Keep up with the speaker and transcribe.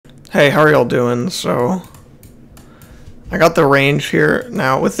Hey, how are y'all doing? So, I got the range here.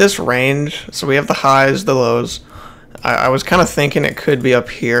 Now, with this range, so we have the highs, the lows. I was kind of thinking it could be up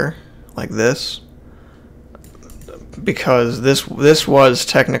here, like this. Because this was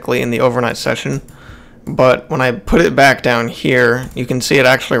technically in the overnight session. But when I put it back down here, you can see it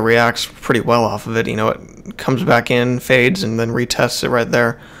actually reacts pretty well off of it. You know, it comes back in, fades, and then retests it right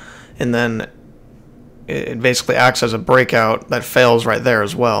there. And then it basically acts as a breakout that fails right there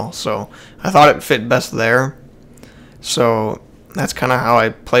as well. So I thought it fit best there. So that's kind of how I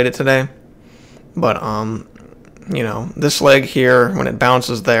played it today. But you know, this leg here, when it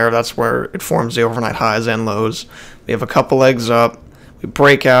bounces there, that's where it forms the overnight highs and lows. We have a couple legs up, we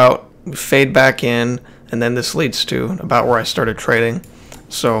break out, we fade back in, and then this leads to about where I started trading.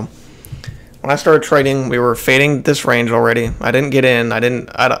 So when I started trading, we were fading this range already. I didn't get in.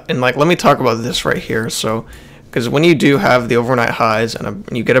 And like, let me talk about this right here. So, because when you do have the overnight highs and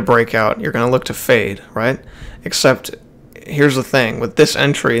you get a breakout, you're going to look to fade, right? Except, here's the thing. With this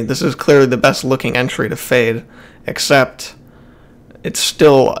entry, this is clearly the best looking entry to fade. Except, it's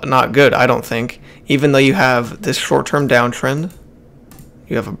still not good, I don't think. Even though you have this short-term downtrend,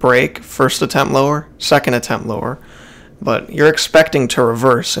 you have a break, first attempt lower, second attempt lower. But you're expecting to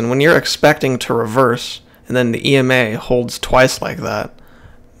reverse, and when you're expecting to reverse, and then the EMA holds twice like that,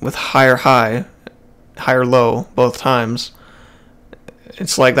 with higher high, higher low both times,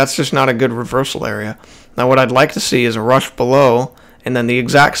 it's like that's just not a good reversal area. Now what I'd like to see is a rush below, and then the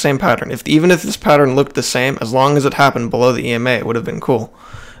exact same pattern. Even if this pattern looked the same, as long as it happened below the EMA, it would have been cool.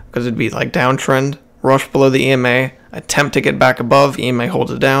 Because it'd be like downtrend, rush below the EMA, attempt to get back above, EMA holds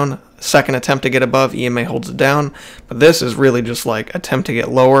it down, second attempt to get above, EMA holds it down. But this is really just like attempt to get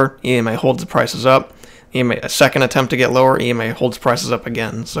lower, EMA holds the prices up, EMA, a second attempt to get lower, EMA holds prices up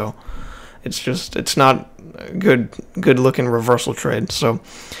again. So it's not a good looking reversal trade. So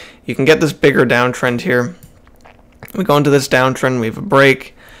you can get this bigger downtrend here. We go into this downtrend, we have a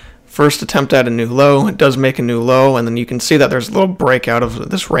break, first attempt at a new low, it does make a new low, and then you can see that there's a little breakout of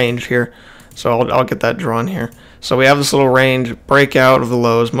this range here. So I'll get that drawn here. So we have this little range, breakout of the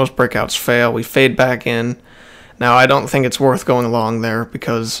lows. Most breakouts fail. We fade back in. Now I don't think it's worth going along there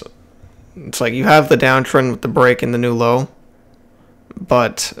because it's like you have the downtrend with the break and the new low.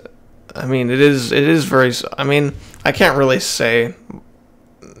 But I mean, it is very. I mean, I can't really say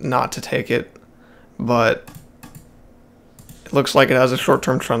not to take it, but it looks like it has a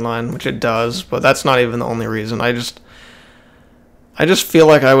short-term trend line, which it does. But that's not even the only reason. I just feel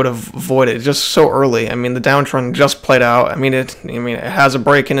like I would have avoided it just so early. I mean, the downtrend just played out. I mean, it has a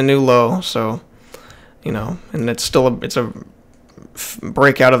break and a new low, so you know, and it's a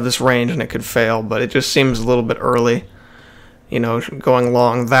breakout of this range, and it could fail. But it just seems a little bit early, you know, going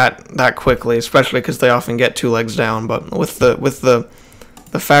long that quickly, especially because they often get two legs down. But with the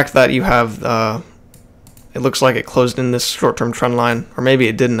fact that you have, it looks like it closed in this short-term trend line, or maybe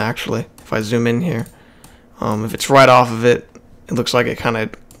it didn't actually. If I zoom in here, if it's right off of it. It looks like it kind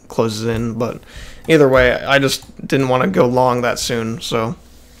of closes in, but either way, I just didn't want to go long that soon. So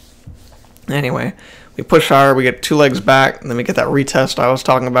anyway, we push higher, we get two legs back, and then we get that retest I was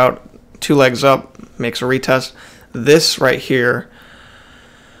talking about. Two legs up, makes a retest. This right here,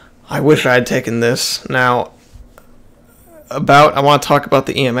 I wish I had taken this. Now, I want to talk about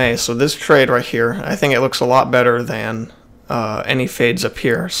the EMA. So this trade right here, I think it looks a lot better than any fades up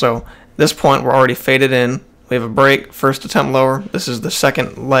here. So at this point, we're already faded in. We have a break, first attempt lower. This is the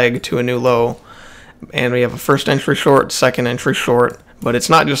second leg to a new low. And we have a first entry short, second entry short. But it's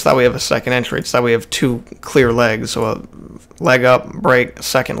not just that we have a second entry, it's that we have two clear legs. So a leg up, break,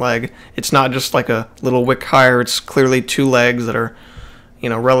 second leg. It's not just like a little wick higher, it's clearly two legs that are, you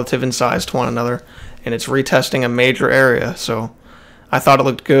know, relative in size to one another. And it's retesting a major area. So I thought it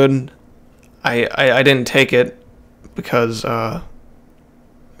looked good. I didn't take it because I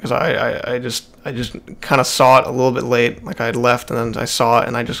just kind of saw it a little bit late, like I had left, and then I saw it,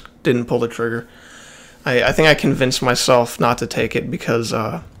 and I just didn't pull the trigger. I think I convinced myself not to take it because,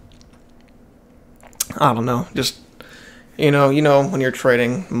 I don't know, just, you know, when you're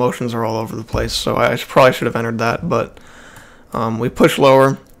trading, emotions are all over the place, so I probably should have entered that, but we push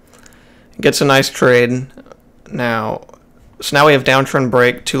lower, it gets a nice trade. Now we have downtrend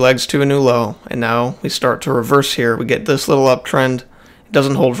break, two legs to a new low, and now we start to reverse here. We get this little uptrend.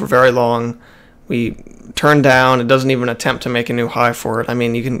 Doesn't hold for very long. We turn down. It doesn't even attempt to make a new high for it. I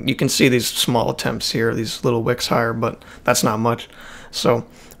mean, you can see these small attempts here, these little wicks higher, but that's not much. So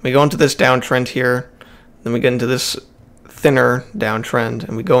we go into this downtrend here, then we get into this thinner downtrend,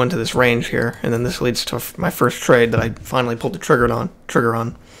 and we go into this range here, and then this leads to my first trade that I finally pulled the trigger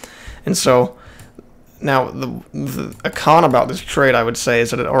on. And so Now, a con about this trade, I would say, is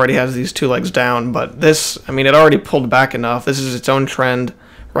that it already has these 2 legs down, but this, I mean, it already pulled back enough. This is its own trend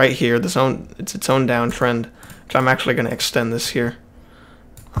right here. It's its own downtrend, which I'm actually going to extend this here.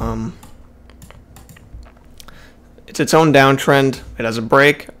 It's its own downtrend. It has a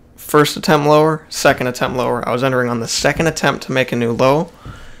break. First attempt lower, second attempt lower. I was entering on the second attempt to make a new low.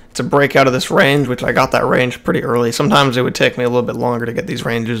 It's a break out of this range, which I got that range pretty early. Sometimes it would take me a little bit longer to get these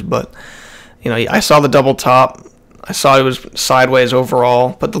ranges, but you know, I saw the double top. I saw it was sideways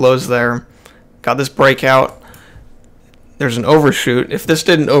overall, put the lows there. Got this breakout. There's an overshoot. If this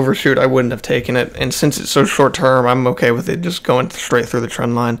didn't overshoot, I wouldn't have taken it. And since it's so short term, I'm okay with it just going straight through the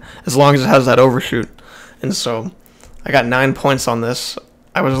trend line, as long as it has that overshoot. And so I got 9 points on this.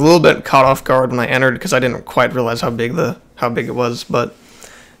 I was a little bit caught off guard when I entered because I didn't quite realize how big it was, but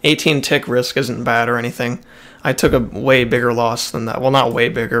 18 tick risk isn't bad or anything. I took a way bigger loss than that. Well, not way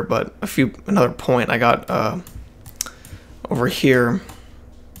bigger, but another point. I got over here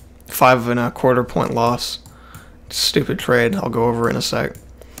 5.25 point loss. Stupid trade. I'll go over it in a sec.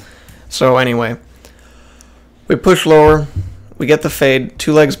 So anyway, we push lower. We get the fade.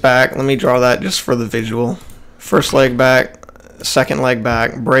 2 legs back. Let me draw that just for the visual. First leg back. Second leg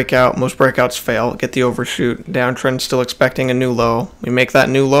back, breakout. Most breakouts fail. Get the overshoot. Downtrend, still expecting a new low. We make that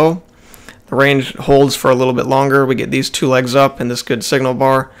new low. The range holds for a little bit longer. We get these 2 legs up in this good signal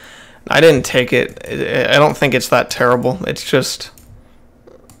bar. I didn't take it. I don't think it's that terrible. It's just,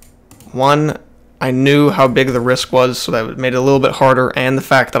 one, I knew how big the risk was, so that made it a little bit harder, and the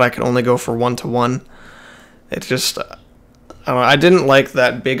fact that I could only go for 1-to-1. It just, I don't know, I didn't like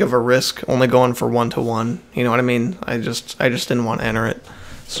that big of a risk, only going for 1-to-1. You know what I mean? I just didn't want to enter it.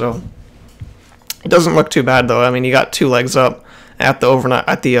 So it doesn't look too bad though. I mean, you got 2 legs up at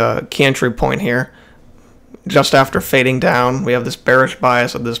the key entry point here. Just after fading down, we have this bearish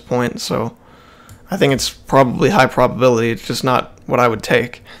bias at this point. So I think it's probably high probability. It's just not what I would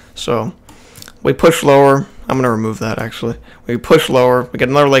take. So we push lower. I'm going to remove that actually. We push lower, we get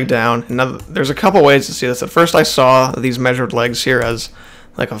another leg down. There's a couple ways to see this. At first I saw these measured legs here as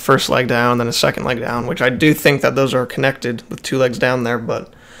like a first leg down, then a second leg down, which I do think that those are connected with 2 legs down there,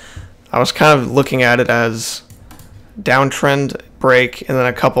 but I was kind of looking at it as downtrend, break, and then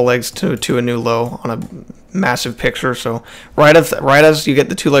a couple legs to a new low on a massive picture. So right as you get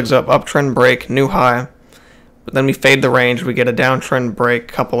the 2 legs up, uptrend, break, new high. But then we fade the range, we get a downtrend break,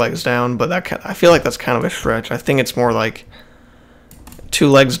 couple legs down, but I feel like that's kind of a stretch. I think it's more like 2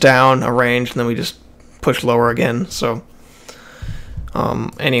 legs down, a range, and then we just push lower again. So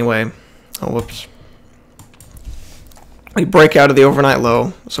anyway, whoops. We break out of the overnight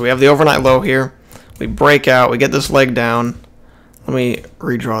low. So we have the overnight low here. We break out, we get this leg down. Let me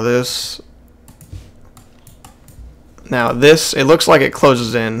redraw this. Now this, it looks like it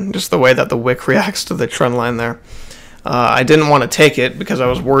closes in, just the way that the wick reacts to the trend line there. I didn't want to take it because I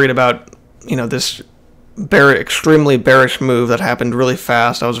was worried about, you know, this extremely bearish move that happened really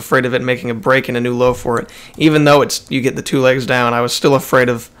fast. I was afraid of it making a break and a new low for it. Even though you get the 2 legs down, I was still afraid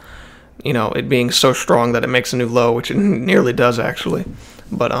of, you know, it being so strong that it makes a new low, which it nearly does actually.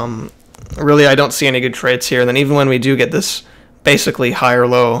 But really I don't see any good trades here. And then even when we do get this basically higher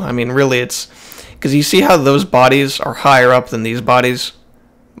low, I mean really it's, because you see how those bodies are higher up than these bodies?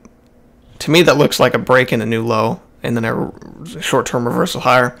 To me, that looks like a break and a new low, and then a short-term reversal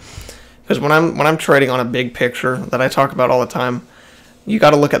higher. Because when I'm trading on a big picture that I talk about all the time, you got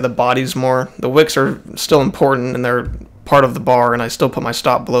to look at the bodies more. The wicks are still important, and they're part of the bar, and I still put my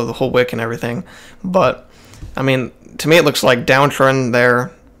stop below the whole wick and everything. But, I mean, to me it looks like downtrend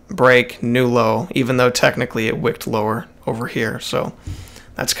there, break, new low, even though technically it wicked lower over here. So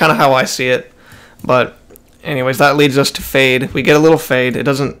that's kind of how I see it. But anyways, that leads us to fade. We get a little fade. It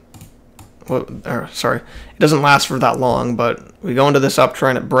doesn't last for that long, but we go into this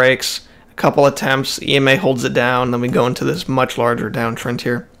uptrend, it breaks, a couple attempts, EMA holds it down, then we go into this much larger downtrend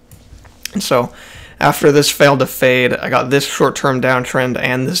here. And so after this failed to fade, I got this short-term downtrend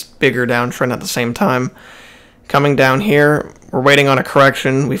and this bigger downtrend at the same time. Coming down here, we're waiting on a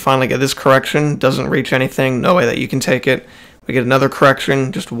correction. We finally get this correction, doesn't reach anything, no way that you can take it. We get another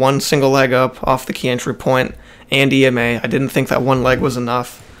correction, just one single leg up off the key entry point and EMA. I didn't think that one leg was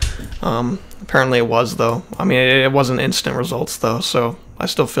enough. Apparently it was though. I mean, it wasn't instant results though, so I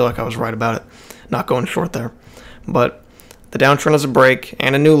still feel like I was right about it, not going short there. But the downtrend is a break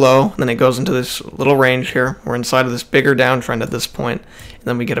and a new low, and then it goes into this little range here. We're inside of this bigger downtrend at this point, and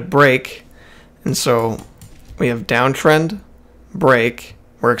then we get a break, and so we have downtrend, break.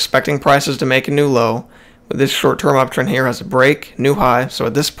 We're expecting prices to make a new low. This short-term uptrend here has a break, new high, so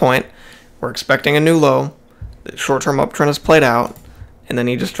at this point, we're expecting a new low. The short-term uptrend is played out, and then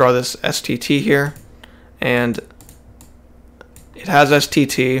you just draw this STT here, and it has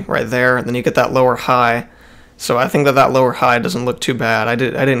STT right there, and then you get that lower high. So I think that lower high doesn't look too bad. I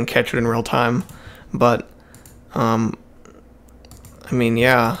didn't catch it in real time, but I mean,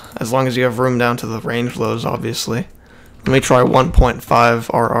 yeah, as long as you have room down to the range lows, obviously. Let me try 1.5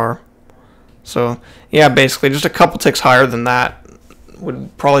 RR. So yeah, basically just a couple ticks higher than that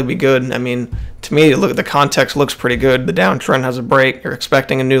would probably be good. I mean, to me, look, the context looks pretty good. The downtrend has a break. You're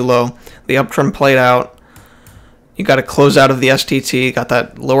expecting a new low. The uptrend played out. You got to close out of the STT. Got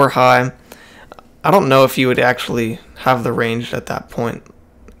that lower high. I don't know if you would actually have the range at that point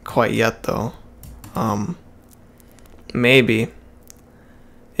quite yet, though. Maybe.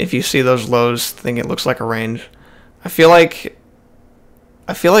 If you see those lows, think it looks like a range. I feel like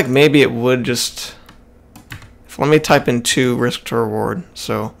maybe it would just... Let me type in 2 risk to reward.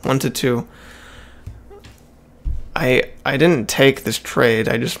 So 1 to 2. I didn't take this trade.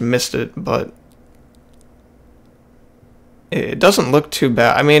 I just missed it, but it doesn't look too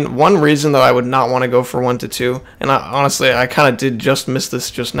bad. I mean, one reason that I would not want to go for 1 to 2, and honestly, I kind of did just miss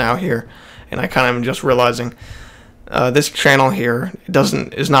this just now here, and I kind of am just realizing this channel here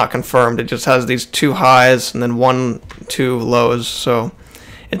is not confirmed. It just has these 2 highs and then 1, 2 lows. So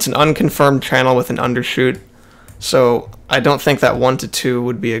it's an unconfirmed channel with an undershoot. So I don't think that 1 to 2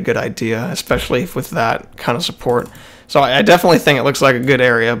 would be a good idea, especially with that kind of support. So I definitely think it looks like a good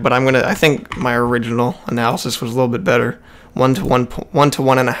area, but I think my original analysis was a little bit better. 1 to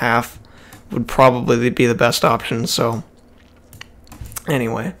 1.5 would probably be the best option. So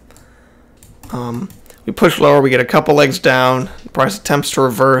anyway, we push lower, we get a couple legs down, the price attempts to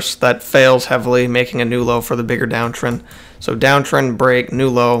reverse, that fails heavily, making a new low for the bigger downtrend. So downtrend break, new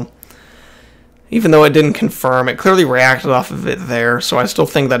low. Even though it didn't confirm, it clearly reacted off of it there, so I still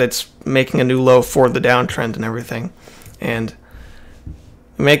think that it's making a new low for the downtrend and everything. And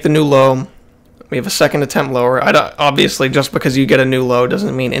we make the new low, we have a second attempt lower. Obviously, just because you get a new low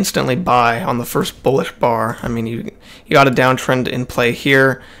doesn't mean instantly buy on the first bullish bar. I mean, you got a downtrend in play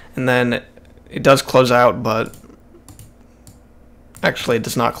here, and then it does close out, but actually it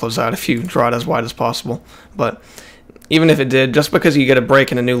does not close out if you draw it as wide as possible. But even if it did, just because you get a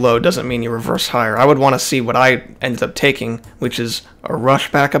break and a new low doesn't mean you reverse higher. I would want to see what I ended up taking, which is a rush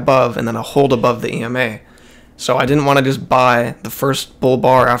back above and then a hold above the EMA. So I didn't want to just buy the first bull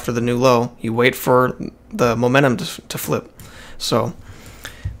bar after the new low. You wait for the momentum to flip. So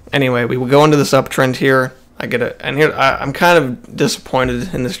anyway, we will go into this uptrend here. I get it, and here I'm kind of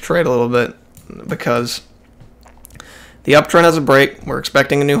disappointed in this trade a little bit because the uptrend has a break. We're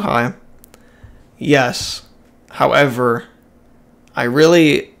expecting a new high. Yes. However, I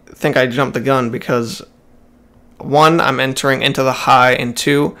really think I jumped the gun because 1, I'm entering into the high, and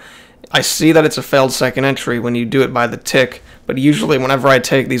 2, I see that it's a failed second entry when you do it by the tick, but usually whenever I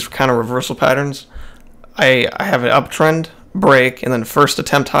take these kind of reversal patterns, I have an uptrend, break, and then first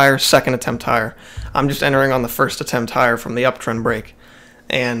attempt higher, second attempt higher. I'm just entering on the first attempt higher from the uptrend break.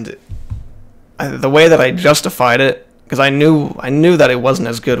 And the way that I justified it, because I knew that it wasn't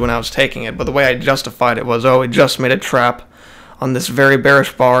as good when I was taking it, but the way I justified it was, oh, it just made a trap on this very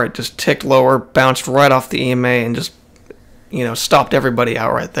bearish bar. It just ticked lower, bounced right off the EMA, and just, stopped everybody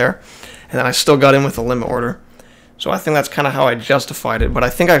out right there. And then I still got in with a limit order. So I think that's kind of how I justified it, but I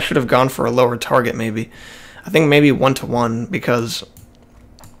think I should have gone for a lower target maybe. I think maybe 1 to 1, because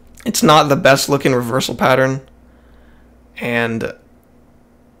it's not the best looking reversal pattern, and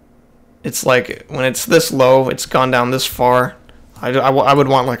it's like when it's this low, it's gone down this far. I would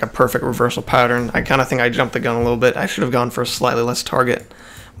want like a perfect reversal pattern. I kind of think I jumped the gun a little bit. I should have gone for a slightly less target,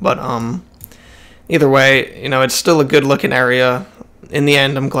 but either way, it's still a good looking area. In the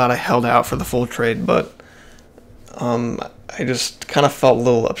end, I'm glad I held out for the full trade, but I just kind of felt a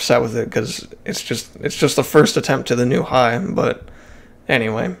little upset with it because it's just the first attempt to the new high. But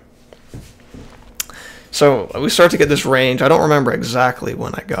anyway, so we start to get this range. I don't remember exactly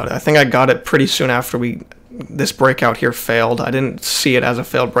when I got it. I think I got it pretty soon after this breakout here failed. I didn't see it as a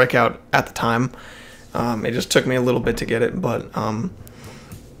failed breakout at the time. It just took me a little bit to get it, but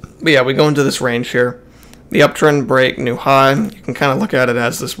yeah, we go into this range here. The uptrend break, new high. You can kind of look at it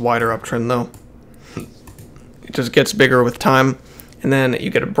as this wider uptrend though. It just gets bigger with time, and then you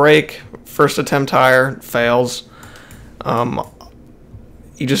get a break, first attempt higher, fails.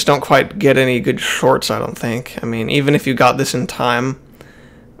 You just don't quite get any good shorts, I don't think. I mean, even if you got this in time,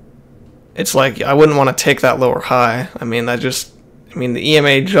 it's like I wouldn't want to take that lower high. I mean, the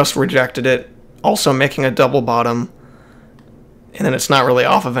EMA just rejected it, also making a double bottom, and then it's not really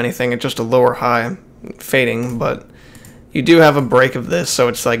off of anything, it's just a lower high fading, but you do have a break of this, so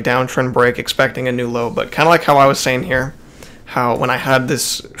it's like downtrend break, expecting a new low, but kind of like how I was saying here, how when I had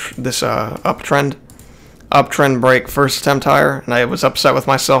this uptrend, uptrend break first attempt higher, and I was upset with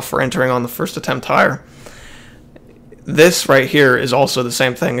myself for entering on the first attempt higher. This right here is also the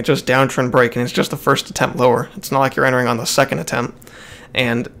same thing. It's just downtrend break, and it's just the first attempt lower. It's not like you're entering on the second attempt.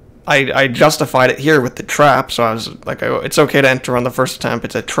 And I justified it here with the trap, so I was like, it's okay to enter on the first attempt.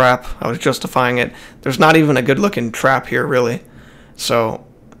 It's a trap. I was justifying it. There's not even a good-looking trap here, really. So,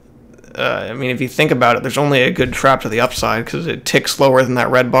 I mean, if you think about it, there's only a good trap to the upside because it ticks lower than that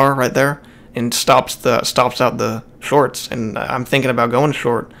red bar right there and stops out the shorts. And I'm thinking about going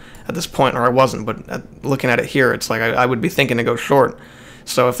short at this point, or I wasn't, but looking at it here, it's like I would be thinking to go short.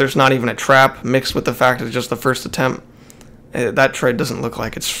 So if there's not even a trap mixed with the fact it's just the first attempt, that trade doesn't look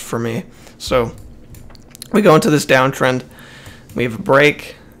like it's for me. So we go into this downtrend. We have a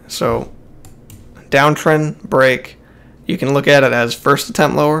break. So downtrend, break. You can look at it as first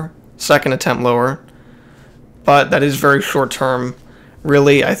attempt lower, second attempt lower, but that is very short term.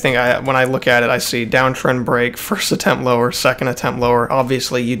 Really, I think when I look at it, I see downtrend break, first attempt lower, second attempt lower.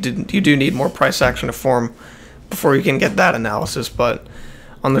 Obviously, you do need more price action to form before you can get that analysis, but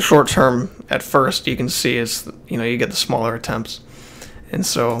on the short term, at first, you can see you get the smaller attempts. And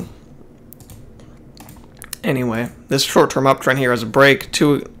so, anyway, this short term uptrend here has a break,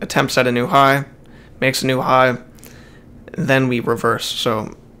 2 attempts at a new high, makes a new high, then we reverse.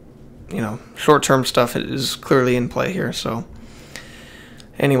 So, short term stuff is clearly in play here. So,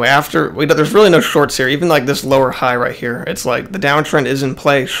 anyway, there's really no shorts here. Even like this lower high right here, it's like the downtrend is in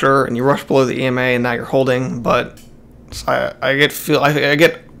play, sure, and you rush below the EMA and now you're holding, but I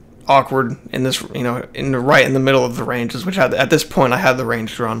get awkward in this, right in the middle of the ranges, which at this point I had the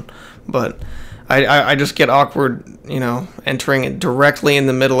range drawn, but I just get awkward, entering it directly in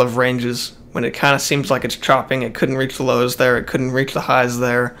the middle of ranges when it kind of seems like it's chopping. It couldn't reach the lows there, it couldn't reach the highs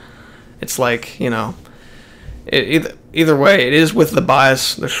there. It's like, either way, it is with the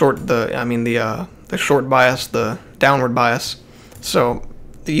bias, the short bias, the downward bias. So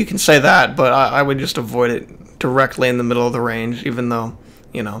you can say that, but I would just avoid it directly in the middle of the range, even though,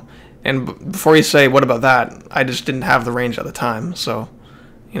 and before you say, what about that? I just didn't have the range at the time, so,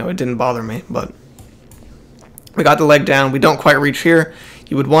 it didn't bother me, but we got the leg down. We don't quite reach here.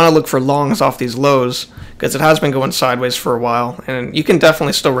 You would want to look for longs off these lows because it has been going sideways for a while, and you can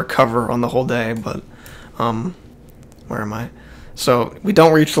definitely still recover on the whole day, but, where am I? So we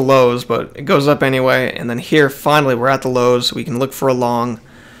don't reach the lows, but it goes up anyway, and then here, finally, we're at the lows. We can look for a long.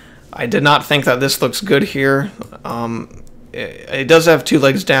 I did not think that this looks good here. It does have 2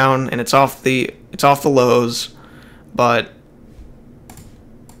 legs down, and it's off the lows, but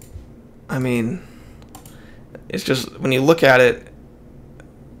I mean, it's just when you look at it,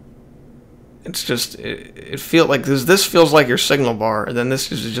 it's just it feels like this feels like your signal bar, and then this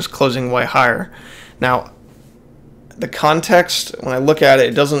is just closing way higher. Now, the context when I look at it,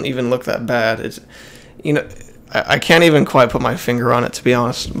 it doesn't even look that bad. It's I can't even quite put my finger on it, to be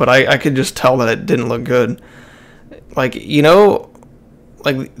honest, but I could just tell that it didn't look good. Like,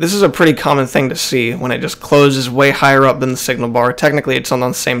 this is a pretty common thing to see when it just closes way higher up than the signal bar. Technically, it's on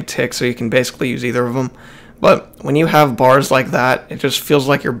the same tick, so you can basically use either of them. But when you have bars like that, it just feels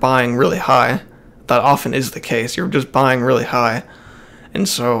like you're buying really high. That often is the case. You're just buying really high. And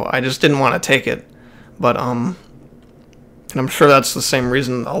so I just didn't want to take it. But, and I'm sure that's the same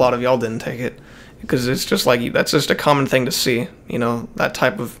reason a lot of y'all didn't take it. Because it's just like, that's just a common thing to see,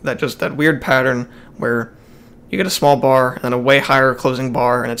 that weird pattern where you get a small bar and then a way higher closing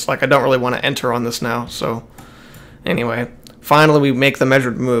bar, and it's like, I don't really want to enter on this now. So anyway, finally we make the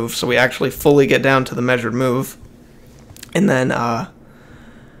measured move, so we actually fully get down to the measured move. And then I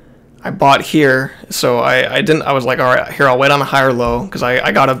bought here, so I was like, all right, here, I'll wait on a higher low, because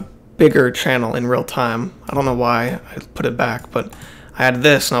I got a bigger channel in real time. I don't know why I put it back, but I had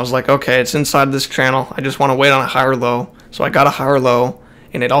this, and I was like, okay, it's inside this channel. I just want to wait on a higher low. So I got a higher low,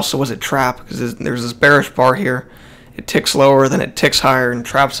 and it also was a trap, because there's this bearish bar here. It ticks lower, then it ticks higher, and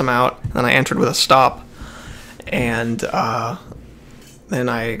traps them out. And then I entered with a stop, and then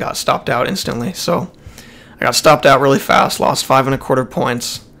I got stopped out instantly. So I got stopped out really fast, lost 5.25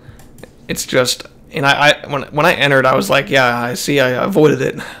 points. It's just, and when I entered, I was like, yeah, I avoided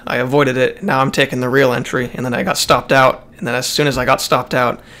it. Now I'm taking the real entry, and then I got stopped out. And then as soon as I got stopped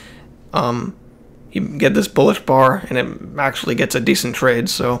out, you get this bullish bar, and it actually gets a decent trade.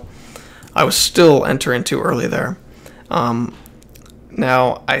 So I was still entering too early there.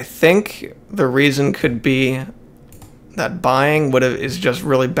 Now, I think the reason could be that buying is just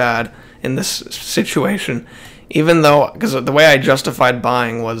really bad in this situation. Even though, because the way I justified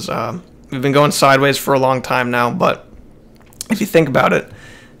buying was, we've been going sideways for a long time now, but if you think about it,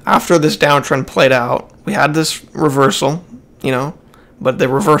 after this downtrend played out, we had this reversal, but the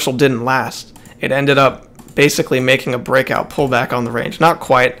reversal didn't last. It ended up basically making a breakout pullback on the range. Not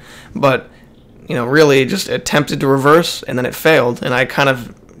quite, but really just attempted to reverse, and then it failed, and I kind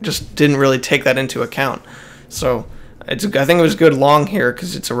of just didn't really take that into account. So I think it was good long here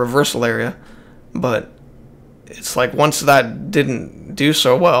because it's a reversal area, but it's like once that didn't do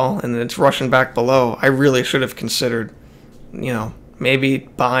so well and it's rushing back below, I really should have considered, maybe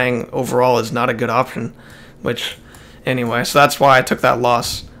buying overall is not a good option, which anyway, so that's why I took that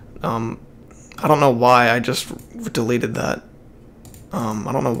loss. I don't know why I just deleted that.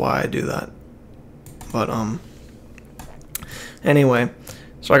 I don't know why I do that. But anyway,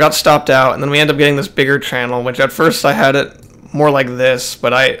 so I got stopped out, and then we ended up getting this bigger channel, which at first I had it more like this,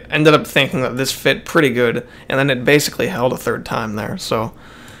 but I ended up thinking that this fit pretty good, and then it basically held a third time there. So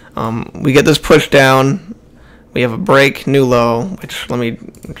we get this push down, we have a break, new low, which let me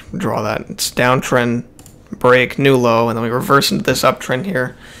draw that. It's downtrend, break, new low, and then we reverse into this uptrend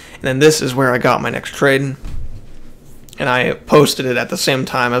here. And then this is where I got my next trade, and I posted it at the same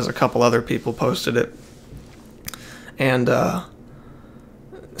time as a couple other people posted it. And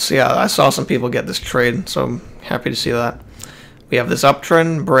so yeah, I saw some people get this trade, so I'm happy to see that. We have this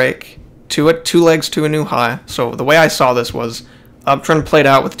uptrend, break, two legs to a new high. So the way I saw this was uptrend played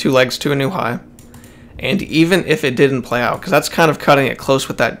out with 2 legs to a new high, and even if it didn't play out, because that's kind of cutting it close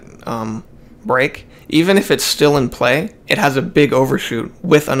with that break, even if it's still in play, it has a big overshoot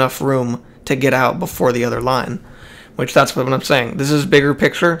with enough room to get out before the other line, which that's what I'm saying. This is bigger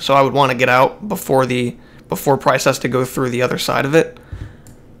picture, so I would want to get out before price has to go through the other side of it.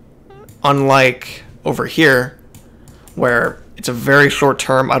 Unlike over here, where it's a very short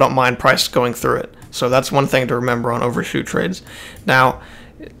term, I don't mind price going through it. So that's one thing to remember on overshoot trades. Now,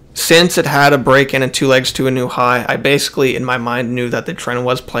 since it had a break in and 2 legs to a new high, I basically, in my mind, knew that the trend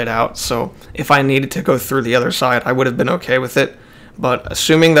was played out. So if I needed to go through the other side, I would have been okay with it. But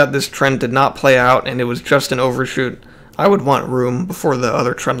assuming that this trend did not play out and it was just an overshoot, I would want room before the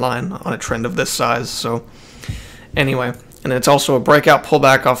other trend line on a trend of this size. So anyway, and it's also a breakout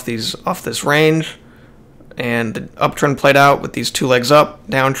pullback off this range. And the uptrend played out with these 2 legs up,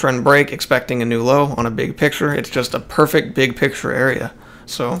 downtrend break, expecting a new low on a big picture. It's just a perfect big picture area.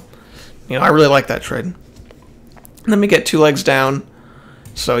 So, I really like that trade. And then we get 2 legs down,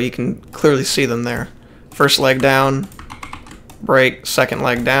 so you can clearly see them there. First leg down, break, second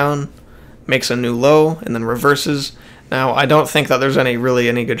leg down, makes a new low, and then reverses. Now, I don't think that there's really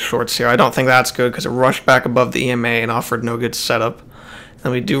any good shorts here. I don't think that's good because it rushed back above the EMA and offered no good setup.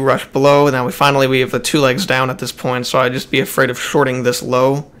 Then we do rush below, and now we have the 2 legs down at this point, so I'd just be afraid of shorting this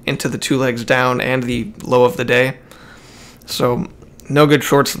low into the 2 legs down and the low of the day. So no good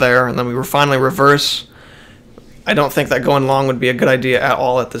shorts there, and then we finally reverse. I don't think that going long would be a good idea at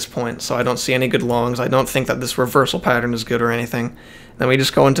all at this point, so I don't see any good longs. I don't think that this reversal pattern is good or anything. Then we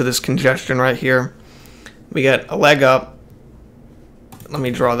just go into this congestion right here. We get a leg up. Let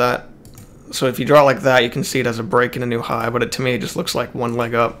me draw that. So if you draw it like that, you can see it as a break and a new high, but to me it just looks like 1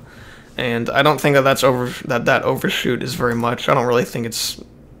 leg up. And I don't think that that overshoot is very much. I don't really think it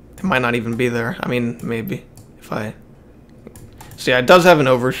might not even be there. I mean, maybe if I see, it does have an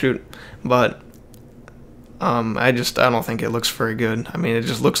overshoot, but I don't think it looks very good. I mean, it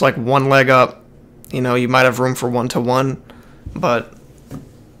just looks like 1 leg up. You might have room for 1-to-1, but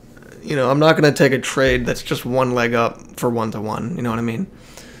I'm not going to take a trade that's just 1 leg up for 1-to-1. You know what I mean?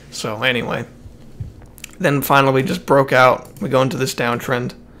 So anyway, then finally we just broke out. We go into this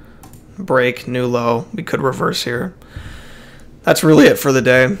downtrend, break, new low. We could reverse here. That's really it for the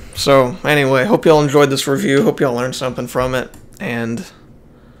day. So anyway, hope y'all enjoyed this review. Hope y'all learned something from it. And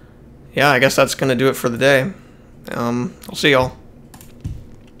yeah, I guess that's going to do it for the day. I'll see y'all.